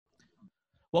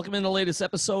Welcome in the latest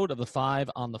episode of the Five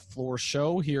on the Floor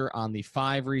show here on the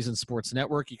 5 Reasons Sports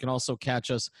Network. You can also catch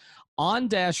us on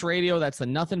Dash Radio. That's the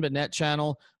Nothing But Net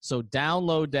channel. So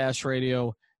download Dash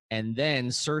Radio and then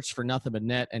search for Nothing But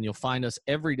Net, and you'll find us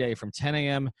every day from 10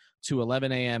 a.m. to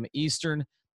 11 a.m. Eastern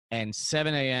and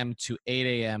 7 a.m. to 8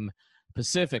 a.m.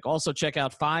 Pacific. Also check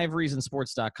out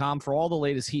 5reasonsports.com for all the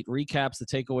latest Heat recaps. The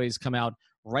takeaways come out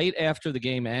right after the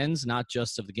game ends, not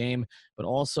just of the game, but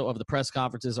also of the press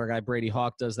conferences. Our guy Brady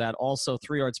Hawk does that. Also,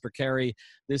 3 yards per carry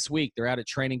this week. They're out at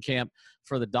training camp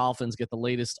for the Dolphins. Get the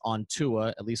latest on Tua,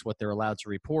 at least what they're allowed to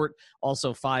report.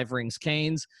 Also, 5 Rings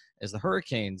Canes, as the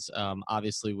Hurricanes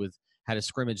obviously had a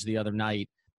scrimmage the other night,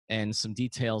 and some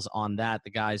details on that.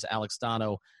 The guys, Alex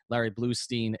Dono, Larry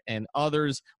Bluestein, and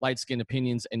others, Light Skin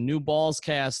Opinions, and New Balls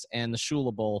Cast, and the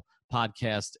Shula Bowl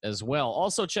podcast as well.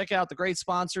 Also, check out the great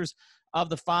sponsors of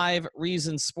the 5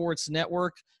 Reasons Sports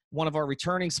Network, one of our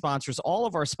returning sponsors. All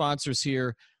of our sponsors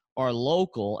here are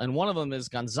local, and one of them is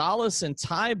Gonzalez and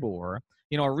Tybor.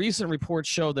 You know, a recent report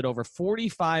showed that over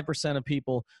 45% of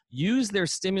people use their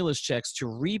stimulus checks to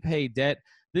repay debt.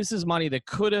 This is money that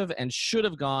could have and should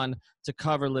have gone to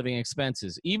cover living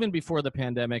expenses. Even before the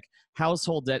pandemic,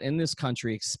 household debt in this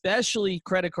country, especially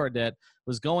credit card debt,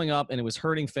 was going up, and it was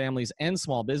hurting families and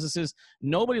small businesses.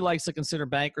 Nobody likes to consider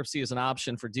bankruptcy as an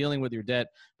option for dealing with your debt,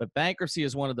 but bankruptcy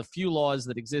is one of the few laws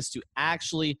that exist to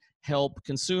actually help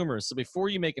consumers. So before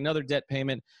you make another debt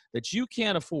payment that you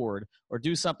can't afford, or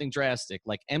do something drastic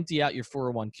like empty out your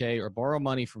 401k or borrow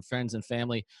money from friends and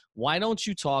family, why don't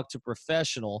you talk to a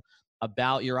professional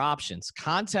about your options?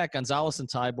 Contact Gonzalez and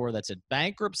Tybor. That's at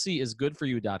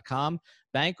bankruptcyisgoodforyou.com.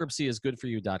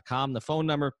 Bankruptcyisgoodforyou.com. The phone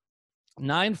number,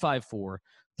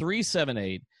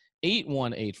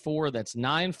 954-378-8184. That's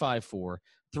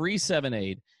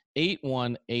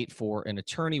 954-378-8184. An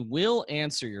attorney will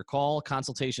answer your call.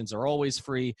 Consultations are always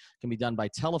free, can be done by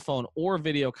telephone or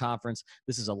video conference.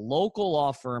 This is a local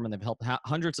law firm, and they've helped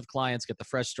hundreds of clients get the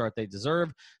fresh start they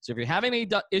deserve. So if you're having any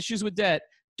issues with debt,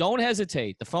 don't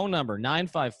hesitate. The phone number,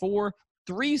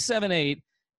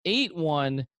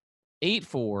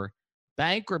 954-378-8184.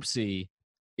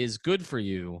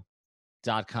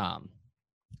 Bankruptcyisgoodforyou.com.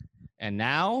 And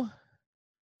now,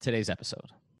 today's episode.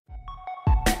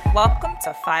 Welcome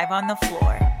to 5 on the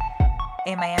Floor,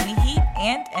 a Miami Heat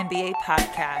and NBA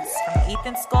podcast from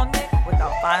Ethan Skolnick with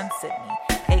Alphonse Sidney,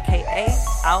 a.k.a.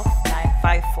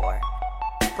 Alf954.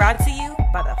 Brought to you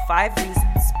by the 5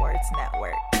 Reasons Sports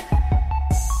Network.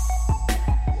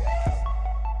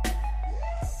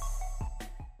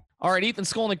 All right, Ethan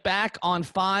Skolnick back on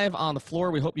 5 on the Floor.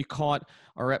 We hope you caught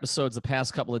our episodes the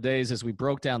past couple of days as we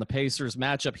broke down the Pacers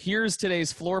matchup. Here's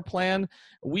today's floor plan.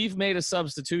 We've made a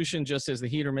substitution just as the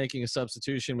Heat are making a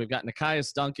substitution. We've got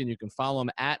Nekias Duncan. You can follow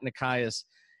him at Nekias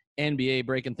NBA,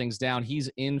 breaking things down. He's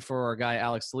in for our guy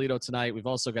Alex Toledo tonight. We've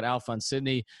also got Alphonse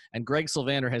Sidney, and Greg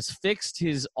Sylvander has fixed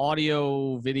his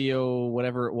audio, video,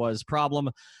 whatever it was, problem.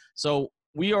 So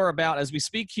we are about, as we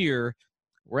speak here,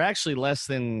 we're actually less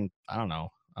than,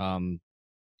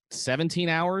 17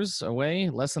 hours away,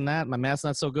 less than that. My math's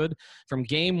not so good. From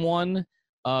game 1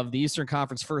 of the Eastern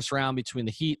Conference first round between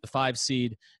the Heat, the 5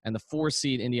 seed, and the 4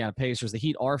 seed Indiana Pacers. The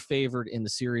Heat are favored in the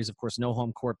series. Of course, no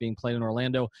home court being played in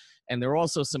Orlando. And there are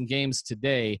also some games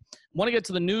today. Want to get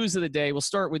to the news of the day. We'll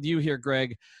start with you here,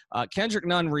 Greg. Kendrick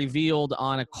Nunn revealed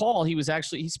on a call, he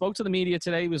spoke to the media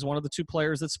today. He was one of the 2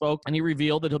 players that spoke, and he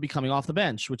revealed that he'll be coming off the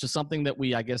bench, which is something that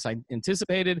I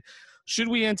anticipated. Should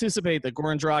we anticipate that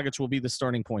Goran Dragic will be the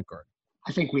starting point guard?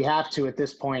 I think we have to at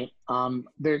this point.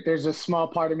 There's a small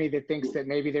part of me that thinks that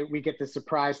maybe that we get the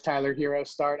surprise Tyler Hero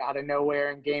start out of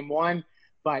nowhere in game 1,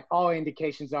 but all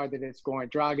indications are that it's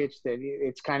Goran Dragic, that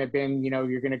it's kind of been,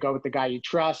 you're going to go with the guy you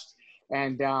trust.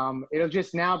 And it'll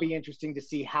just now be interesting to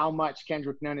see how much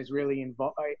Kendrick Nunn is really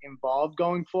involved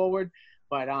going forward.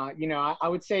 But, I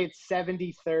would say it's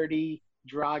 70-30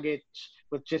 Dragic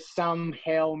with just some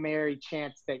Hail Mary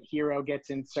chance that Hero gets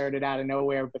inserted out of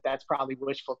nowhere, but that's probably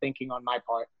wishful thinking on my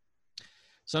part.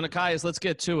 So, Nekias, let's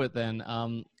get to it then.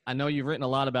 I know you've written a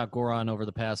lot about Goran over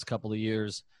the past couple of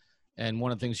years, and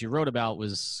one of the things you wrote about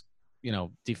was,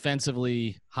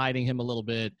 defensively hiding him a little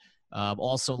bit,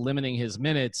 also limiting his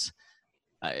minutes.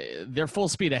 They're full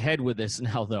speed ahead with this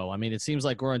now, though. I mean, it seems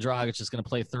like Goran Dragic is going to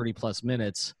play 30-plus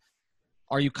minutes.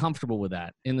 Are you comfortable with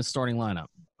that in the starting lineup?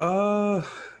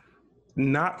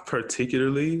 Not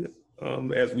particularly.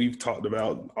 As we've talked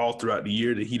about all throughout the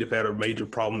year, the Heat have had a major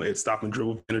problem at stop and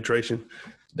dribble penetration.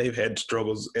 They've had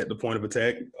struggles at the point of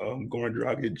attack. Goran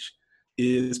Dragic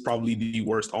is probably the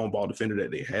worst on-ball defender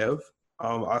that they have.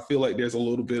 I feel like there's a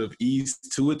little bit of ease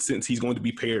to it since he's going to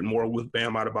be paired more with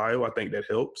Bam Adebayo. I think that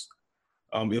helps.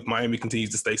 If Miami continues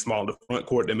to stay small in the front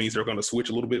court, that means they're going to switch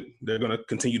a little bit. They're going to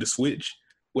continue to switch,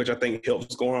 which I think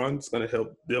helps Goran. It's going to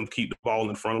help them keep the ball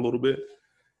in front a little bit.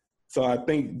 So I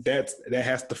think that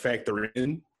has to factor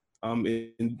in.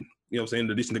 In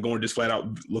addition to Goran just flat out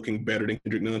looking better than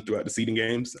Kendrick Nunn throughout the seeding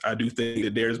games, I do think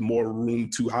that there's more room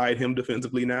to hide him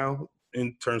defensively now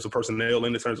in terms of personnel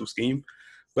and in terms of scheme.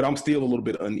 But I'm still a little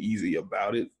bit uneasy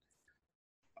about it.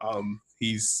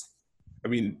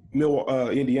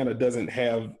 Indiana doesn't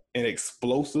have an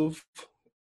explosive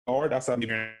guard outside of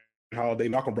Holiday.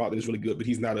 Malcolm Brogdon is really good, but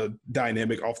he's not a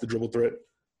dynamic off the dribble threat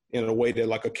in a way that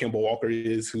like a Kemba Walker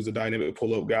is, who's a dynamic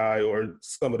pull-up guy, or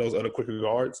some of those other quicker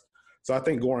guards. So I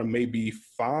think Goran may be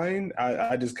fine.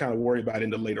 I just kind of worry about it in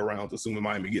the later rounds, assuming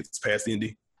Miami gets past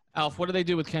Indy. Alf, what do they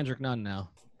do with Kendrick Nunn now?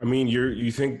 I mean,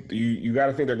 you got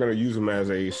to think they're going to use him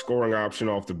as a scoring option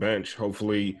off the bench.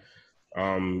 Hopefully,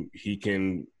 he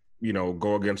can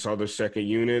go against other second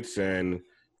units and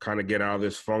kind of get out of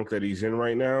this funk that he's in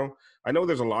right now. I know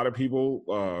there's a lot of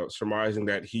people surmising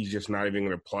that he's just not even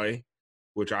going to play,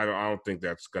 which I don't think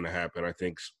that's going to happen. I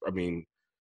mean,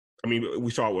 we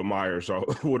saw it with Myers, so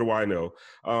what do I know?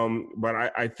 But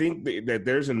I think that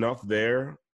there's enough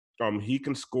there. He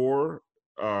can score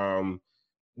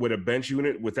with a bench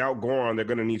unit. Without Goran, they're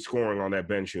going to need scoring on that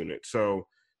bench unit. So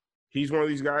he's one of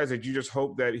these guys that you just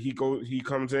hope that he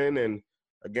comes in and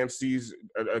against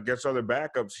other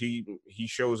backups, he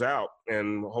shows out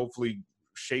and hopefully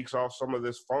shakes off some of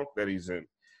this funk that he's in.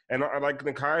 And like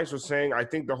Nekias was saying, I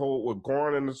think with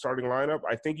Goran in the starting lineup,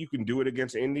 I think you can do it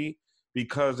against Indy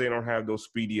because they don't have those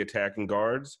speedy attacking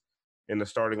guards in the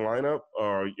starting lineup.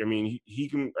 He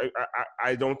can.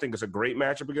 I don't think it's a great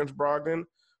matchup against Brogdon,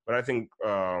 but I think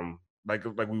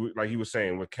like he was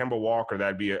saying with Kemba Walker,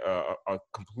 that'd be a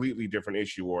completely different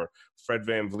issue, or Fred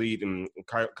VanVleet and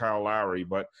Kyle Lowry.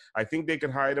 But I think they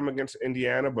can hide him against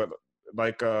Indiana. But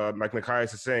like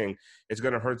Nekias is saying, it's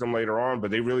going to hurt them later on.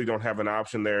 But they really don't have an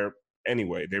option there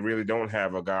anyway. They really don't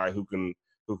have a guy who can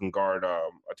guard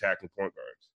attacking point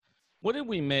guards. What did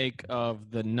we make of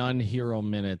the non-hero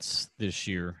minutes this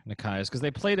year, Nekias? Because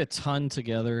they played a ton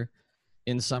together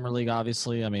in Summer League,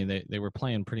 obviously. I mean, they were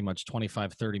playing pretty much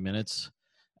 25, 30 minutes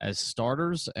as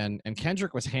starters, and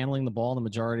Kendrick was handling the ball the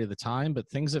majority of the time, but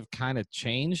things have kind of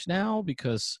changed now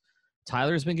because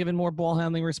Tyler's been given more ball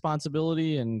handling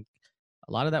responsibility, and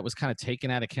a lot of that was kind of taken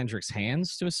out of Kendrick's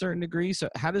hands to a certain degree. So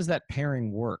how does that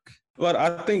pairing work? Well,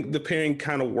 I think the pairing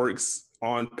kind of works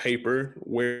on paper,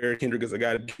 where Kendrick is a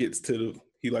guy that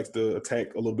he likes to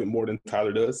attack a little bit more than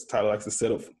Tyler does. Tyler likes to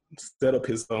set up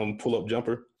his pull-up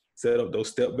jumper, set up those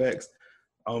step backs.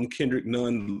 Kendrick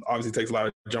Nunn obviously takes a lot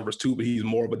of jumpers too, but he's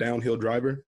more of a downhill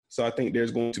driver. So I think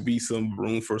there's going to be some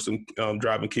room for some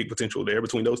drive and kick potential there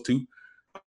between those two.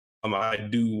 I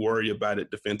do worry about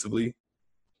it defensively.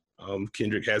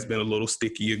 Kendrick has been a little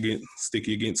sticky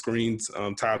against screens.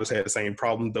 Tyler's had the same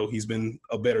problem, though he's been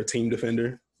a better team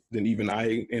defender than even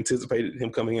I anticipated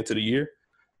him coming into the year.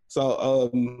 So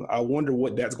I wonder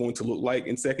what that's going to look like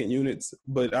in second units.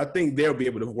 But I think they'll be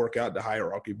able to work out the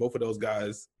hierarchy. Both of those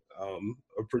guys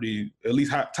are pretty – at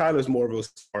least Tyler's more of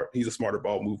he's a smarter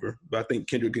ball mover. But I think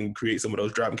Kendrick can create some of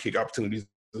those drive and kick opportunities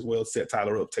as well, set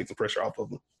Tyler up, take some pressure off of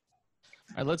him.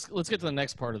 All right, let's get to the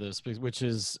next part of this, which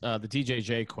is the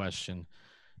DJJ question.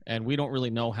 And we don't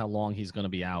really know how long he's going to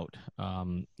be out.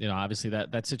 Obviously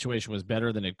that situation was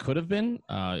better than it could have been.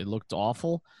 It looked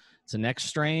awful. It's a neck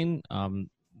strain.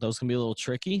 Those can be a little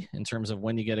tricky in terms of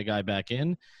when you get a guy back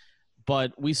in.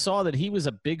 But we saw that he was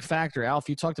a big factor. Alf,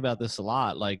 you talked about this a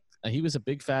lot. Like he was a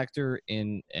big factor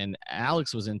and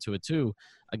Alex was into it too,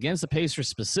 against the Pacers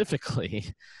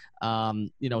specifically.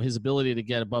 His ability to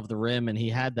get above the rim, and he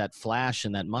had that flash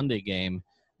in that Monday game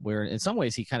where in some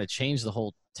ways he kind of changed the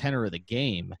whole tenor of the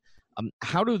game.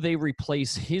 How do they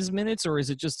replace his minutes, or is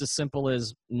it just as simple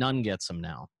as Nunn gets them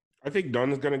now? I think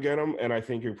Nunn is going to get them, and I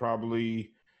think you're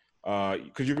probably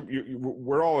because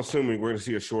we're all assuming we're going to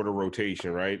see a shorter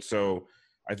rotation, right? So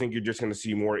I think you're just going to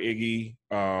see more Iggy,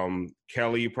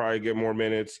 Kelly probably get more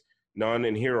minutes, Nunn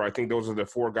and Hero. I think those are the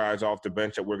four guys off the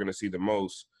bench that we're going to see the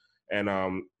most. And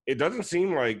it doesn't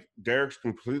seem like Derek's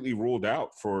completely ruled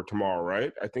out for tomorrow,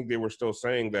 right? I think they were still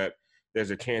saying that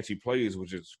there's a chance he plays,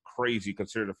 which is crazy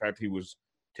considering the fact he was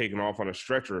taken off on a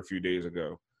stretcher a few days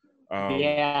ago.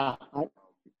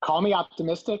 Call me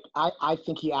optimistic. I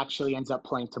think he actually ends up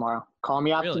playing tomorrow. Call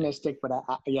me optimistic, really?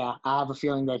 But I have a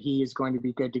feeling that he is going to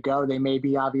be good to go. They may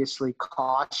be obviously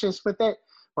cautious with it,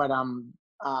 but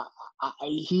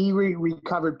he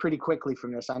recovered pretty quickly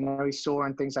from this. I know he's sore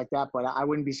and things like that, but I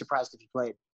wouldn't be surprised if he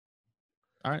played.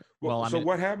 All right. Well, so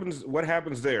what happens? What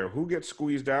happens there? Who gets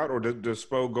squeezed out, or does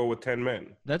Spo go with 10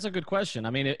 men? That's a good question.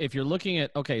 I mean, if you're looking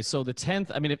at so the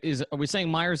 10th. I mean, are we saying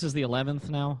Myers is the 11th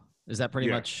now? Is that pretty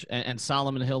much? And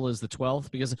Solomon Hill is the 12th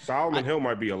because Solomon Hill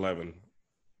might be 11.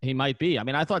 He might be. I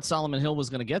mean, I thought Solomon Hill was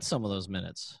going to get some of those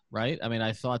minutes, right? I mean,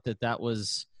 I thought that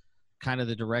was kind of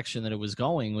the direction that it was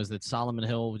going, was that Solomon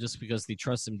Hill, just because they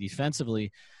trust him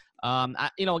defensively. Again,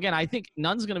 I think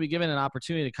Nunn's going to be given an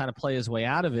opportunity to kind of play his way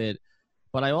out of it.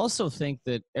 But I also think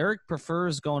that Eric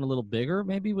prefers going a little bigger,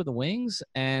 maybe with the wings.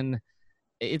 And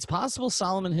it's possible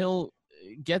Solomon Hill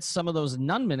gets some of those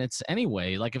Nunn minutes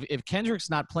anyway. Like if Kendrick's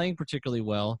not playing particularly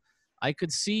well, I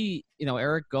could see,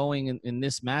 Eric going in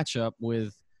this matchup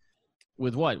with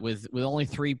what? With only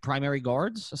 3 primary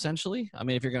guards, essentially. I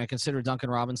mean, if you're going to consider Duncan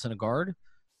Robinson a guard,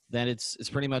 then it's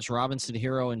pretty much Robinson,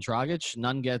 Hero, and Dragic.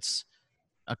 Nunn gets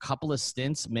a couple of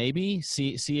stints, maybe,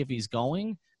 see if he's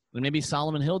going. And maybe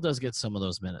Solomon Hill does get some of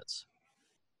those minutes.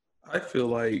 I feel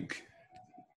like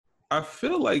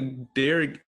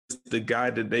Derek is the guy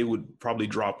that they would probably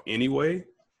drop anyway,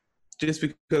 just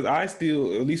because at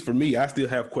least for me, I still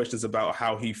have questions about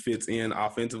how he fits in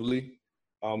offensively.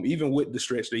 Even with the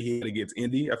stretch that he had against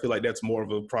Indy, I feel like that's more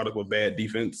of a product of bad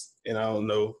defense, and I don't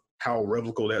know how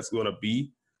replicable that's going to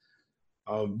be.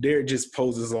 Derek just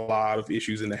poses a lot of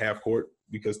issues in the half court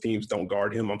because teams don't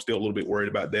guard him. I'm still a little bit worried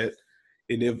about that.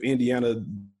 And if Indiana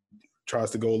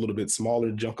tries to go a little bit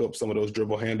smaller, junk up some of those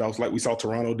dribble handoffs like we saw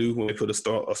Toronto do when they put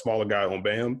a smaller guy on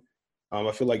Bam,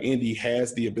 I feel like Indy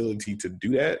has the ability to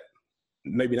do that.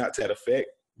 Maybe not to that effect,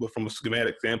 but from a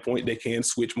schematic standpoint, they can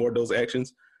switch more of those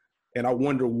actions. And I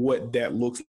wonder what that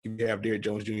looks like if you have Derrick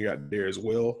Jones Jr. out there as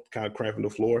well, kind of cramping the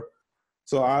floor.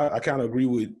 So I kind of agree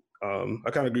with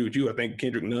you. I think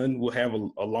Kendrick Nunn will have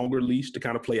a longer leash to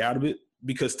kind of play out of it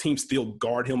because teams still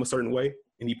guard him a certain way,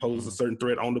 and he poses a certain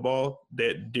threat on the ball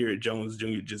that Derrick Jones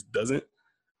Jr. just doesn't.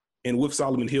 And with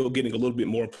Solomon Hill getting a little bit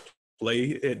more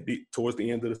play towards the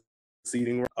end of the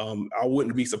seeding, I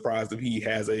wouldn't be surprised if he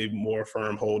has a more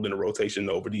firm hold in the rotation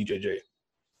over DJJ.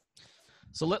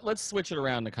 So let's switch it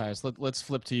around, Nekias. Let's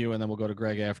flip to you, and then we'll go to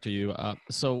Greg after you.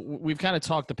 So we've kind of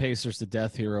talked the Pacers to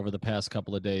death here over the past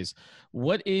couple of days.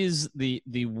 What is the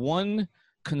one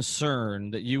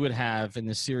concern that you would have in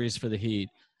the series for the Heat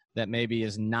that maybe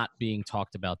is not being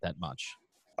talked about that much?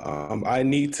 I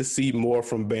need to see more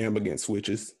from Bam against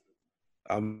switches.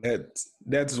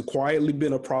 That's quietly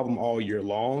been a problem all year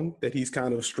long, that he's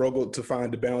kind of struggled to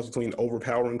find the balance between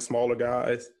overpowering smaller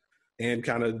guys and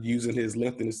kind of using his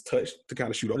length and his touch to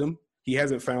kind of shoot at them. He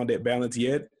hasn't found that balance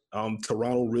yet.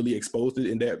 Toronto really exposed it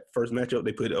in that first matchup.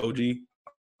 They put OG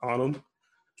on him,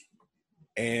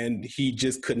 and he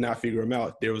just could not figure him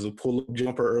out. There was a pull-up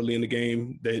jumper early in the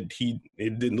game that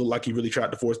it didn't look like he really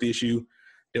tried to force the issue.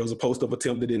 There was a post-up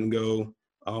attempt that didn't go.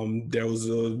 There was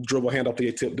a dribble handoff they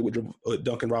attempted with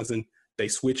Duncan Robinson. They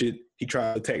switch it. He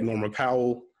tried to attack Norman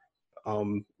Powell.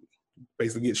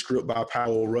 Basically gets stripped by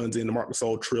Powell, runs into Marc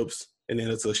Gasol, trips, and then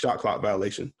it's a shot clock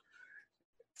violation.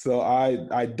 So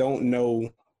I don't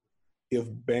know if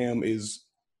Bam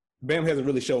hasn't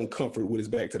really shown comfort with his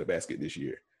back to the basket this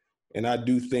year. And I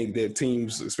do think that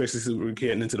teams, especially since we're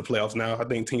getting into the playoffs now, I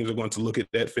think teams are going to look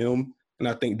at that film, and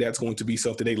I think that's going to be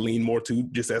something they lean more to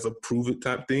just as a prove-it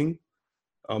type thing.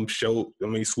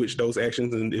 Switch those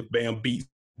actions, and if Bam beats,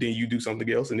 then you do something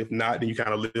else, and if not, then you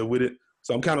kind of live with it.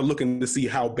 So I'm kind of looking to see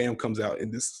how Bam comes out in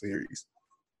this series.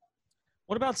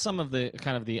 What about some of the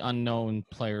kind of the unknown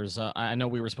players? I know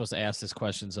we were supposed to ask these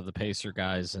questions of the Pacer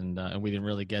guys, and we didn't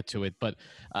really get to it. But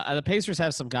the Pacers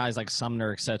have some guys like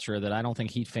Sumner, et cetera, that I don't think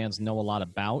Heat fans know a lot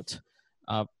about.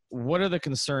 What are the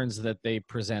concerns that they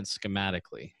present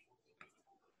schematically?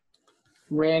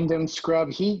 Random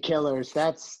scrub Heat killers.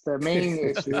 That's the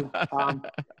main issue.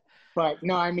 But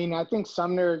no, I mean, I think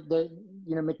Sumner,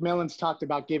 McMillan's talked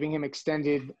about giving him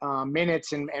extended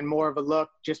minutes and more of a look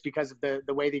just because of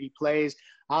the way that he plays.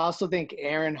 I also think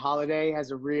Aaron Holiday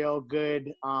has a real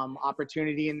good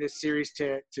opportunity in this series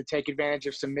to take advantage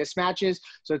of some mismatches.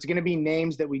 So it's going to be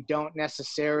names that we don't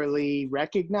necessarily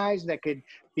recognize that could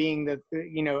end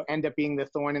up being the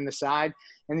thorn in the side.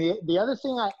 And the other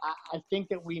thing I think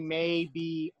that we may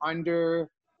be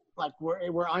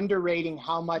we're underrating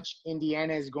how much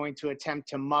Indiana is going to attempt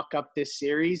to muck up this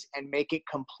series and make it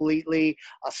completely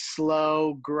a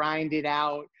slow, grind it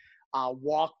out,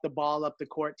 walk the ball up the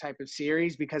court type of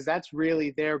series, because that's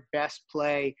really their best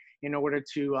play in order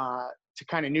to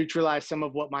kind of neutralize some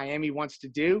of what Miami wants to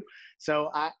do. So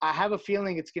I have a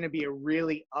feeling it's going to be a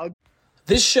really ugly.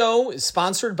 This show is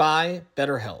sponsored by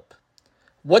BetterHelp.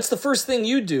 What's the first thing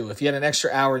you'd do if you had an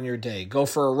extra hour in your day? Go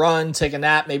for a run, take a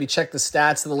nap, maybe check the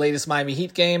stats of the latest Miami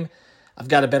Heat game? I've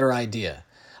got a better idea.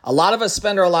 A lot of us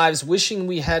spend our lives wishing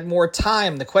we had more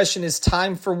time. The question is,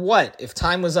 time for what? If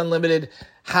time was unlimited,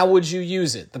 how would you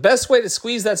use it? The best way to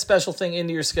squeeze that special thing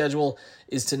into your schedule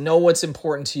is to know what's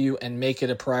important to you and make it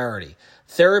a priority.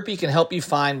 Therapy can help you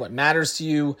find what matters to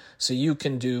you so you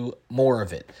can do more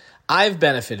of it. I've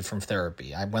benefited from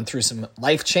therapy. I went through some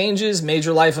life changes,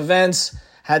 major life events,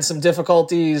 had some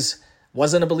difficulties,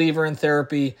 wasn't a believer in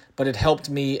therapy, but it helped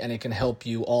me and it can help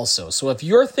you also. So if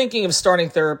you're thinking of starting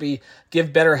therapy,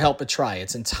 give BetterHelp a try.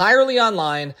 It's entirely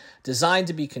online, designed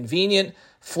to be convenient,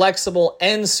 flexible,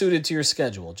 and suited to your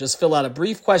schedule. Just fill out a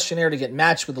brief questionnaire to get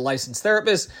matched with a licensed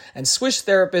therapist and switch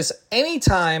therapists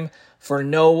anytime for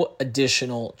no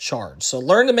additional charge. So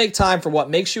learn to make time for what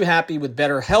makes you happy with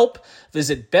BetterHelp.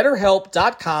 Visit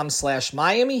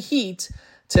BetterHelp.com/Miami Heat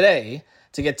today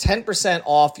to get 10%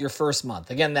 off your first month.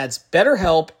 Again, that's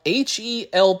BetterHelp,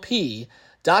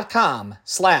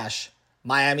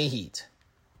 HELP.com/Miami Heat.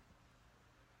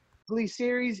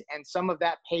 Series, and some of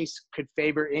that pace could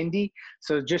favor Indy.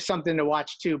 So just something to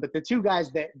watch too. But the two guys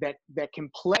that can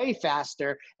play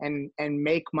faster and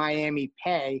make Miami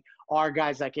pay are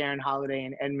guys like Aaron Holiday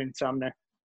and Edmund Sumner.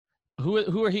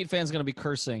 Who are Heat fans going to be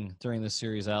cursing during this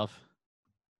series, Alf?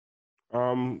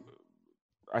 I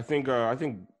think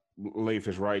Leif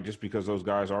is right, just because those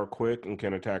guys are quick and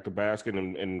can attack the basket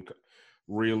and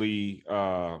really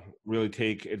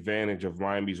take advantage of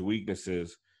Miami's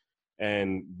weaknesses.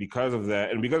 And because of that,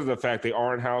 and because of the fact they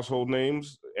aren't household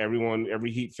names,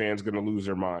 every Heat fan's going to lose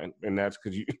their mind. And that's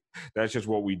because that's just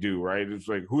what we do, right? It's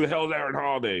like, who the hell is Aaron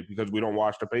Holiday? Because we don't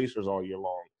watch the Pacers all year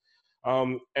long.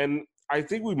 And I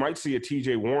think we might see a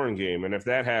TJ Warren game. And if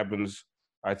that happens,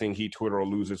 I think Heat Twitter will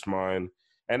lose its mind.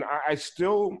 And I'm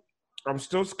still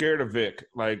scared of Vic.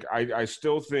 Like, I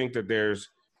still think that there's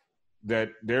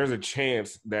a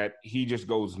chance that he just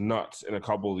goes nuts in a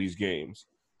couple of these games.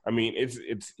 I mean,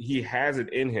 he has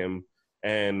it in him,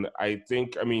 and I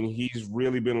think, he's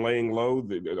really been laying low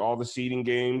all the seeding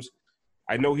games.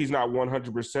 I know he's not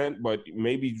 100%, but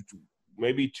maybe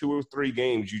 2 or 3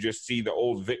 games you just see the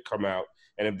old Vic come out,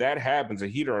 and if that happens, the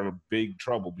Heat are in big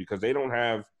trouble because they don't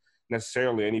have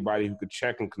necessarily anybody who could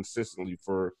check him consistently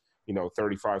for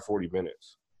 35, 40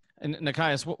 minutes. And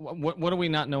Nekias, what do we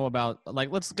not know about?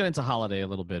 Like, let's get into Holiday a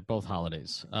little bit, both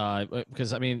Holidays,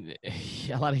 because a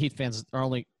lot of Heat fans are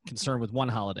only concerned with one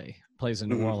Holiday, plays in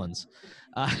New Orleans.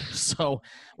 So,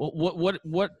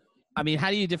 what?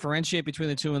 How do you differentiate between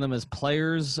the two of them as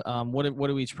players? What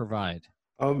do each provide?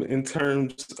 In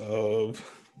terms of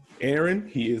Aaron,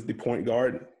 he is the point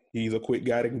guard. He's a quick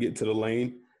guy that can get to the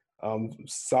lane.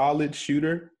 Solid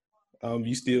shooter.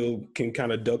 You still can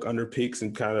kind of duck under picks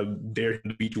and kind of dare him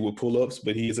to beat you with pull-ups,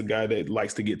 but he is a guy that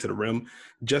likes to get to the rim.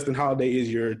 Justin Holiday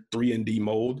is your 3-and-D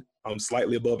mold,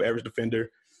 slightly above average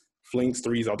defender, flings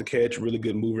threes out the catch, really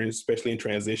good mover, especially in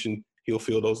transition. He'll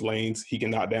fill those lanes. He can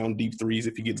knock down deep threes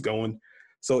if he gets going.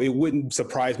 So it wouldn't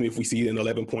surprise me if we see an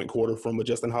 11-point quarter from a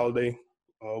Justin Holiday.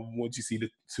 Once you see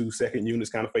the 2 second units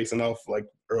kind of facing off, like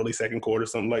early second quarter,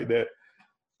 something like that.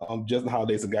 Justin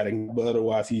Holiday's a guy that, but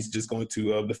otherwise he's just going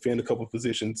to defend a couple of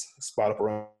positions, spot up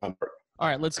around. All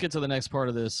right, let's get to the next part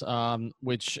of this,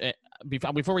 which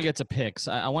before we get to picks,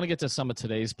 I want to get to some of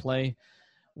today's play.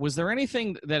 Was there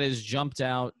anything that has jumped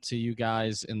out to you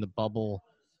guys in the bubble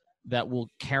that will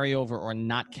carry over or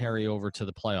not carry over to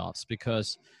the playoffs?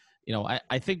 Because,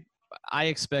 I think I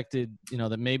expected,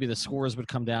 that maybe the scores would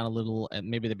come down a little and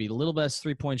maybe there'd be a little less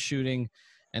three-point shooting.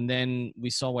 And then we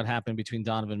saw what happened between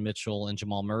Donovan Mitchell and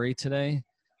Jamal Murray today,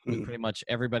 with pretty much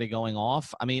everybody going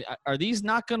off. Are these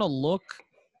not going to look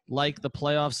like the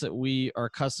playoffs that we are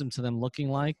accustomed to them looking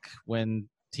like when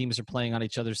teams are playing on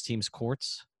each other's teams'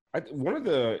 courts? One of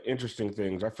the interesting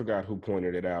things, I forgot who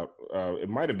pointed it out. It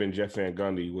might have been Jeff Van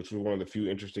Gundy, which was one of the few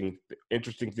interesting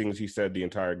things he said the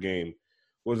entire game,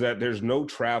 was that there's no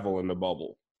travel in the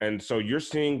bubble. And so you're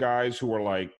seeing guys who are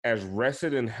like as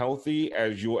rested and healthy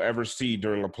as you'll ever see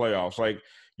during the playoffs. Like,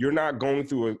 you're not going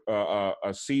through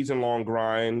a season-long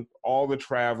grind, all the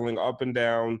traveling up and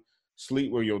down,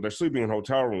 they're sleeping in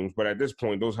hotel rooms, but at this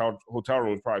point, those hotel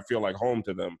rooms probably feel like home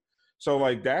to them. So,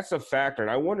 like, that's a factor. And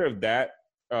I wonder if that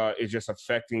is just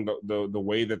affecting the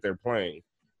way that they're playing.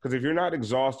 Because if you're not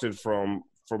exhausted from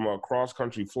a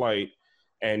cross-country flight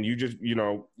and you just,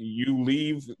 you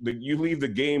leave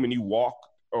the game and you walk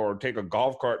or take a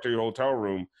golf cart to your hotel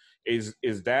room, is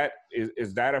that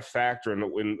a factor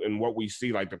in what we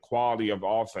see, like the quality of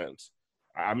offense?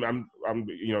 I'm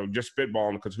just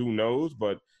spitballing because who knows,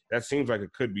 but that seems like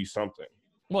it could be something.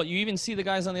 Well, you even see the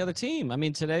guys on the other team.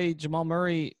 Today Jamal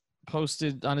Murray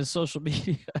posted on his social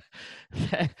media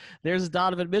that there's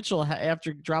Donovan Mitchell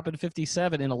after dropping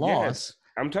 57 in a loss.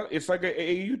 it's like an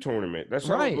AAU tournament. That's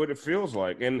Right. what it feels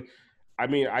like. And I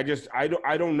mean, I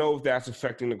don't know if that's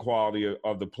affecting the quality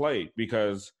of the play,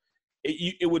 because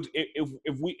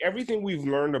if everything we've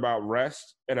learned about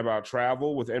rest and about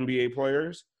travel with NBA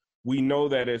players, we know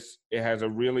that it has a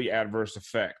really adverse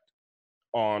effect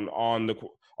on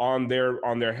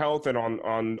their health and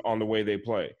on the way they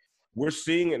play. We're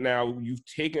seeing it now. You've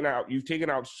taken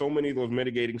out so many of those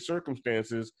mitigating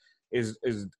circumstances. Is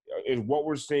what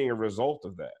we're seeing a result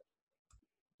of that.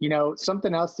 You know,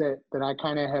 something else that I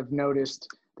kind of have noticed,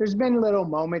 there's been little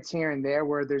moments here and there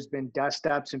where there's been dust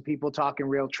ups and people talking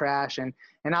real trash. And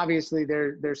obviously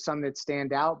there's some that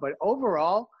stand out, but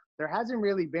overall, there hasn't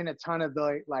really been a ton of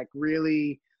the like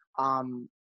really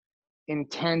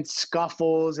intense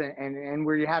scuffles and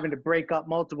where you're having to break up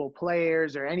multiple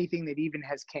players or anything that even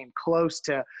has came close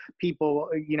to people,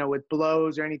 you know, with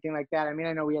blows or anything like that. I mean,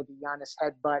 I know we had the Giannis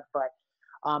headbutt, but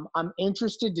I'm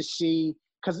interested to see,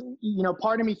 because, you know,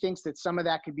 part of me thinks that some of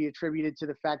that could be attributed to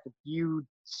the fact that you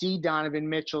see Donovan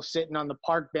Mitchell sitting on the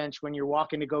park bench when you're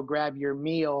walking to go grab your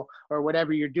meal or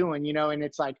whatever you're doing, you know, and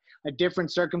it's like a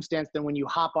different circumstance than when you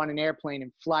hop on an airplane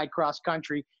and fly cross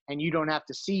country and you don't have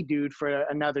to see dude for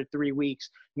another 3 weeks.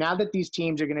 Now that these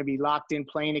teams are going to be locked in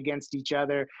playing against each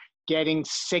other, getting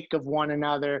sick of one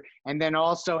another, and then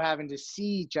also having to see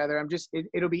each other,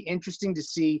 it'll be interesting to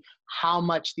see how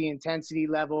much the intensity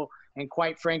level and,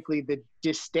 quite frankly, the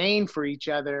disdain for each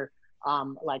other,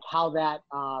 like how that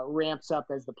ramps up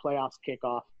as the playoffs kick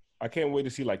off. I can't wait to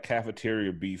see like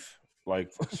cafeteria beef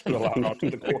like spill out onto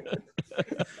the court.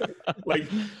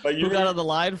 like you got on the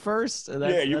line first.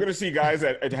 You're gonna see guys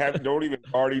that don't even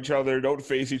guard each other, don't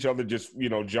face each other, just, you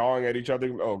know, jawing at each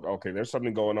other. Oh, okay, there's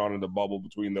something going on in the bubble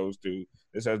between those two.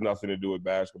 This has nothing to do with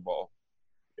basketball.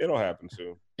 It'll happen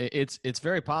soon. It's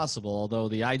very possible, although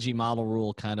the IG model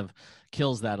rule kind of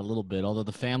kills that a little bit, although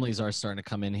the families are starting to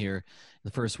come in here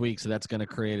the first week, so that's going to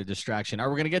create a distraction. All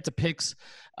right, we're going to get to picks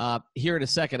here in a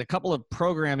second. A couple of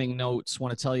programming notes I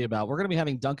want to tell you about. We're going to be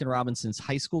having Duncan Robinson's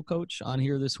high school coach on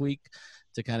here this week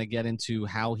to kind of get into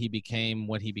how he became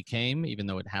what he became, even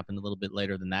though it happened a little bit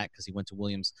later than that because he went to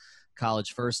Williams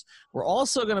College first. We're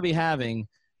also going to be having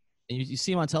 – you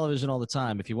see him on television all the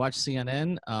time. If you watch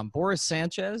CNN, Boris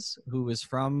Sanchez, who is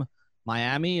from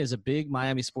Miami, is a big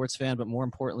Miami sports fan, but more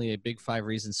importantly, a big 5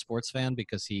 Reasons sports fan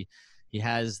because he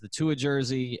has the Tua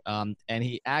jersey, and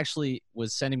he actually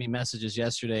was sending me messages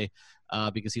yesterday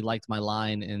because he liked my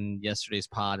line in yesterday's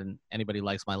pod, and anybody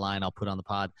likes my line, I'll put on the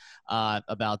pod,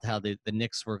 about how the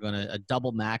Knicks were going to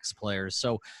double max players.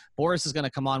 So Boris is going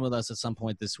to come on with us at some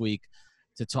point this week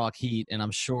to talk Heat, and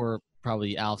I'm sure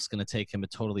probably Alf's going to take him a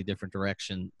totally different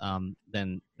direction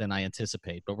than I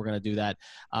anticipate. But we're going to do that.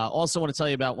 Also want to tell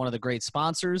you about one of the great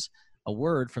sponsors. A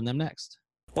word from them next.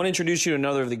 I want to introduce you to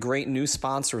another of the great new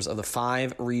sponsors of the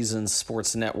 5 Reasons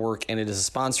Sports Network, and it is a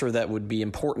sponsor that would be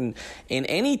important in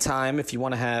any time if you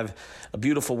want to have a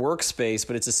beautiful workspace,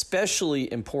 but it's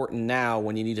especially important now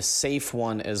when you need a safe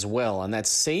one as well, and that's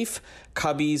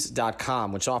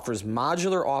safecubbies.com, which offers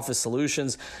modular office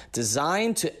solutions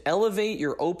designed to elevate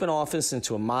your open office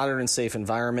into a modern and safe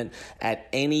environment at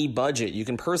any budget. You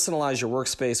can personalize your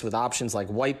workspace with options like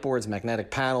whiteboards,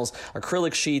 magnetic panels,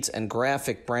 acrylic sheets, and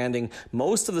graphic branding.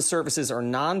 Most of the surfaces are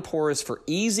non-porous for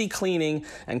easy cleaning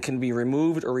and can be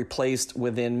removed or replaced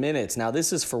within minutes. Now,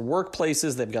 this is for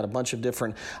workplaces. They've got a bunch of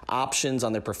different options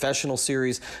on their professional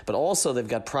series, but also they've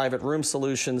got private room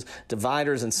solutions,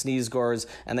 dividers and sneeze guards,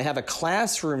 and they have a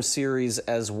classroom series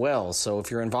as well. So if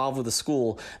you're involved with a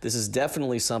school, this is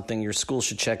definitely something your school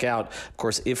should check out, of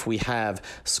course, if we have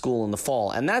school in the fall.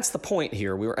 And that's the point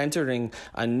here. We are entering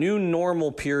a new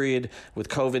normal period with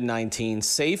COVID-19.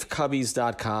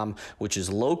 Safecubbies.com, which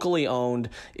is locally owned,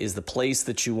 is the place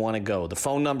that you want to go. The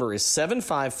phone number is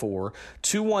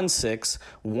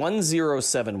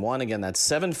 754-216-1071. Again, that's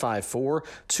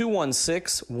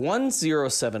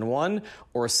 754-216-1071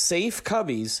 or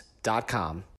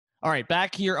safecubbies.com. All right,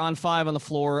 back here on 5 on the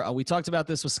floor. We talked about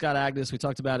this with Scott Agnes. We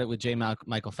talked about it with J.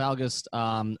 Michael Falgust.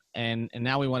 And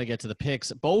now we want to get to the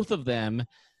picks. Both of them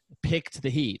picked the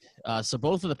Heat. So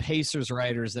both of the Pacers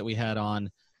writers that we had on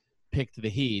picked the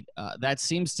Heat. That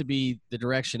seems to be the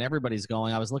direction everybody's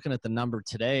going. I was looking at the number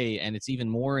today, and it's even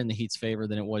more in the Heat's favor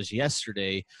than it was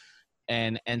yesterday.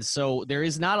 And so there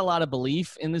is not a lot of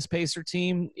belief in this Pacer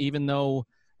team, even though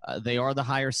they are the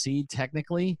higher seed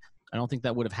technically. I don't think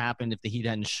that would have happened if the Heat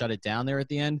hadn't shut it down there at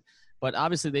the end. But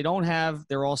obviously they don't have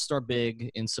their all-star big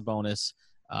in Sabonis.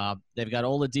 They've got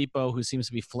Oladipo, who seems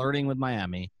to be flirting with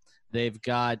Miami. They've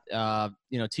got,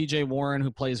 TJ Warren,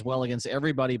 who plays well against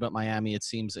everybody but Miami, it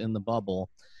seems, in the bubble.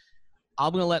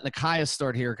 I'm going to let Nekias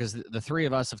start here because the three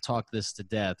of us have talked this to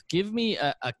death. Give me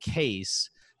a case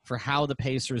for how the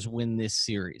Pacers win this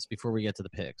series before we get to the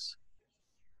picks.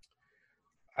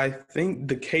 I think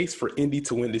the case for Indy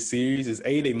to win this series is,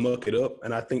 A, they muck it up,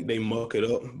 and I think they muck it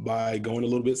up by going a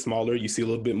little bit smaller. You see a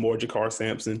little bit more Jakar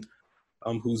Sampson,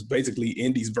 who's basically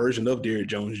Indy's version of Derrick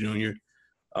Jones Jr.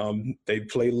 They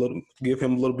give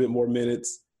him a little bit more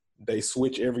minutes. They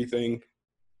switch everything.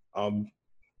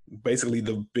 Basically,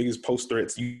 the biggest post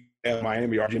threats you have in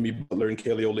Miami are Jimmy Butler and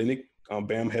Kelly Olynyk.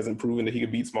 Bam hasn't proven that he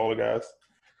can beat smaller guys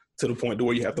to the point to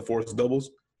where you have to force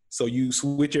doubles. So you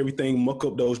switch everything, muck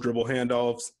up those dribble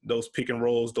handoffs, those pick and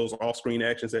rolls, those off-screen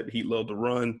actions that the Heat love to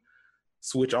run.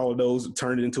 Switch all of those,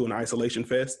 turn it into an isolation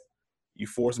fest. You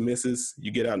force misses, you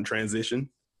get out in transition,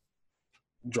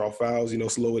 draw fouls,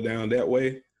 slow it down that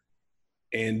way.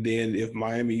 And then if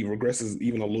Miami regresses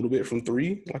even a little bit from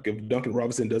three, like if Duncan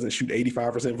Robinson doesn't shoot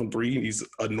 85% from three, he's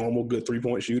a normal good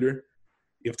three-point shooter.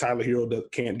 If Tyler Hero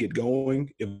can't get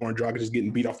going, if Goran Dragic is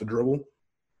getting beat off the dribble,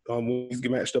 when he's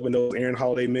matched up in those Aaron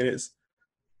Holiday minutes,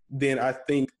 then I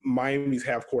think Miami's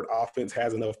half-court offense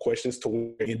has enough questions to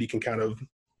where Indy can kind of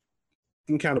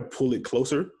pull it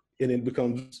closer, and it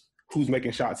becomes who's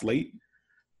making shots late.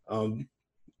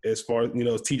 As far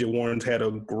as, T.J. Warren's had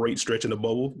a great stretch in the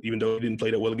bubble, even though he didn't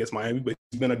play that well against Miami, but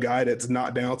he's been a guy that's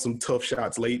knocked down some tough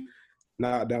shots late,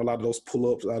 knocked down a lot of those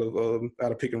pull-ups out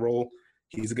of pick and roll.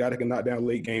 He's a guy that can knock down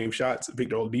late-game shots.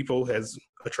 Victor Oladipo has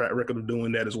a track record of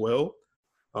doing that as well.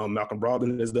 Malcolm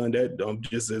Brogdon has done that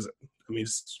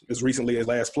as recently as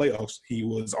last playoffs. He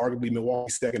was arguably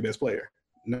Milwaukee's second-best player,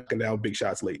 knocking down big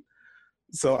shots late.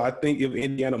 So I think if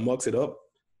Indiana mucks it up,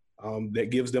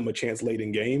 that gives them a chance late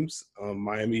in games.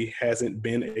 Miami hasn't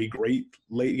been a great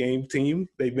late-game team.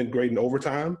 They've been great in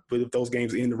overtime, but if those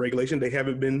games end in regulation, they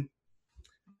haven't been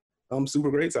super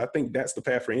great. So I think that's the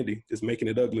path for Indy, is making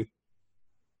it ugly.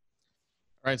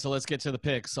 All right, so let's get to the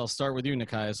picks. I'll start with you,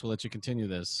 Nekias. We'll let you continue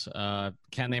this.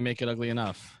 Can they make it ugly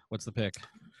enough? What's the pick?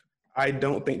 I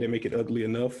don't think they make it ugly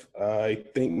enough. I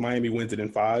think Miami wins it in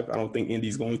 5. I don't think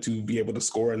Indy's going to be able to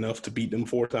score enough to beat them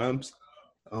 4 times.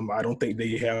 I don't think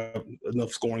they have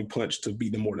enough scoring punch to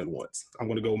beat them more than once. I'm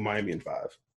going to go Miami in 5.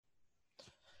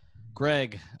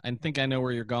 Greg, I think I know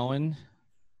where you're going.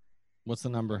 What's the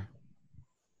number?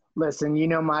 Listen,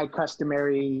 my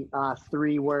customary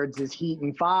 3 words is Heat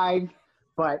in 5.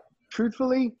 But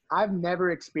truthfully, I've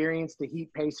never experienced a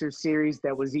Heat Pacers series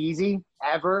that was easy,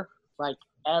 ever.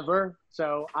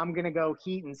 So I'm going to go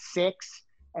Heat in 6,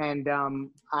 and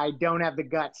I don't have the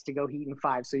guts to go Heat in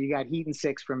 5. So you got Heat in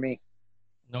 6 from me.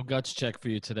 No guts check for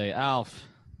you today. Alf?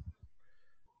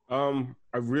 I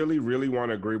really, really want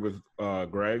to agree with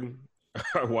Greg.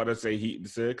 I want to say Heat in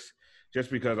 6, just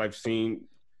because I've seen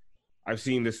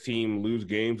this team lose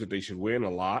games that they should win a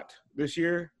lot this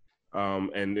year.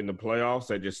 And in the playoffs,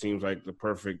 that just seems like the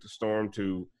perfect storm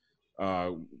to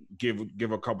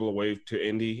give a couple away to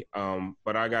Indy.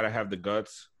 But I got to have the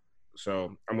guts,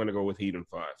 so I'm going to go with Heat in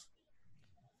 5.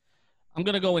 I'm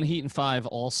going to go in Heat in 5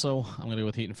 also.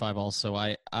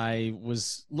 I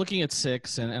was looking at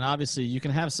 6, and obviously you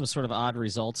can have some sort of odd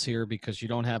results here because you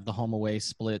don't have the home-away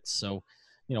splits. So,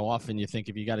 often you think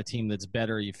if you got a team that's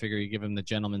better, you figure you give them the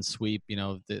gentleman's sweep.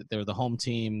 They're the home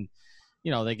team.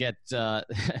 They get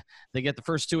they get the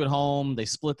first 2 at home. They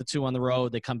split the 2 on the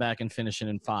road. They come back and finish it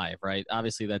in 5, right?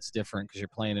 Obviously, that's different because you're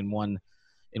playing in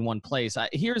one place.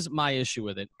 Here's my issue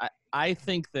with it. I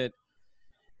think that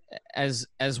as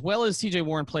well as T.J.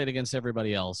 Warren played against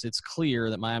everybody else, it's clear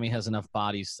that Miami has enough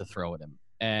bodies to throw at him.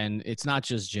 And it's not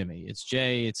just Jimmy. It's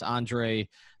Jay. It's Andre.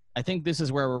 I think this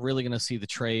is where we're really going to see the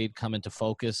trade come into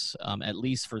focus, at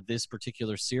least for this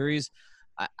particular series.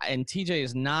 And TJ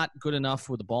is not good enough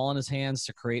with the ball in his hands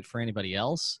to create for anybody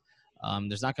else.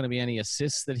 There's not going to be any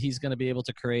assists that he's going to be able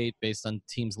to create based on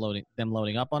teams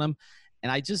loading up on him.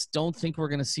 And I just don't think we're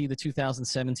going to see the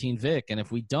 2017 Vic. And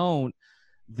if we don't,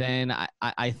 then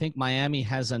I think Miami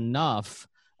has enough,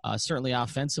 certainly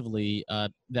offensively,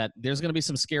 that there's going to be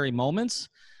some scary moments.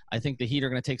 I think the Heat are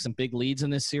going to take some big leads in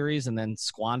this series and then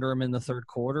squander them in the third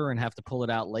quarter and have to pull it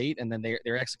out late. And then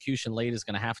their execution late is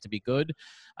going to have to be good.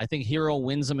 I think Hero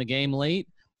wins them a game late.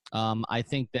 I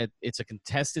think that it's a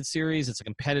contested series. It's a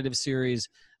competitive series.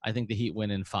 I think the Heat win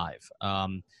in 5. I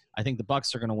think the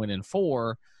Bucks are going to win in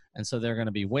 4, and so they're going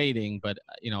to be waiting. But,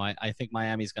 I think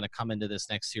Miami's going to come into this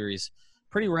next series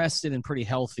pretty rested and pretty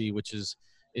healthy, which is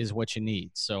what you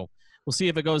need. So we'll see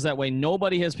if it goes that way.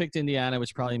 Nobody has picked Indiana,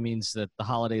 which probably means that the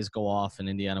holidays go off and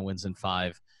Indiana wins in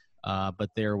 5. But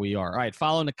there we are. All right,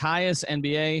 follow Nekias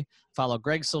NBA, follow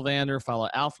Greg Sylvander, follow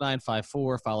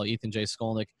Alf954, follow Ethan J.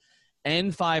 Skolnick,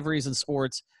 and 5 Reasons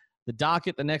Sports. The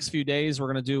docket the next few days,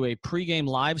 we're going to do a pregame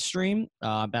live stream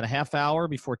about a half hour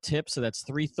before tip. So that's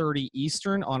 3:30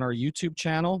 Eastern on our YouTube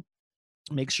channel.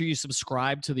 Make sure you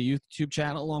subscribe to the YouTube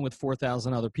channel along with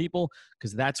 4,000 other people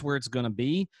because that's where it's going to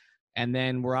be. And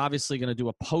then we're obviously going to do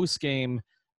a post-game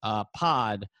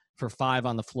pod for 5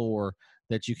 on the Floor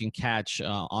that you can catch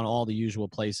on all the usual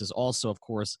places. Also, of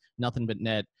course, Nothing But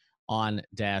Net on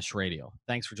Dash Radio.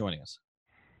 Thanks for joining us.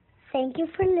 Thank you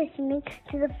for listening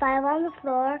to the 5 on the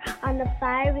Floor on the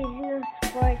 5 Reasons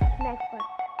Sports Network.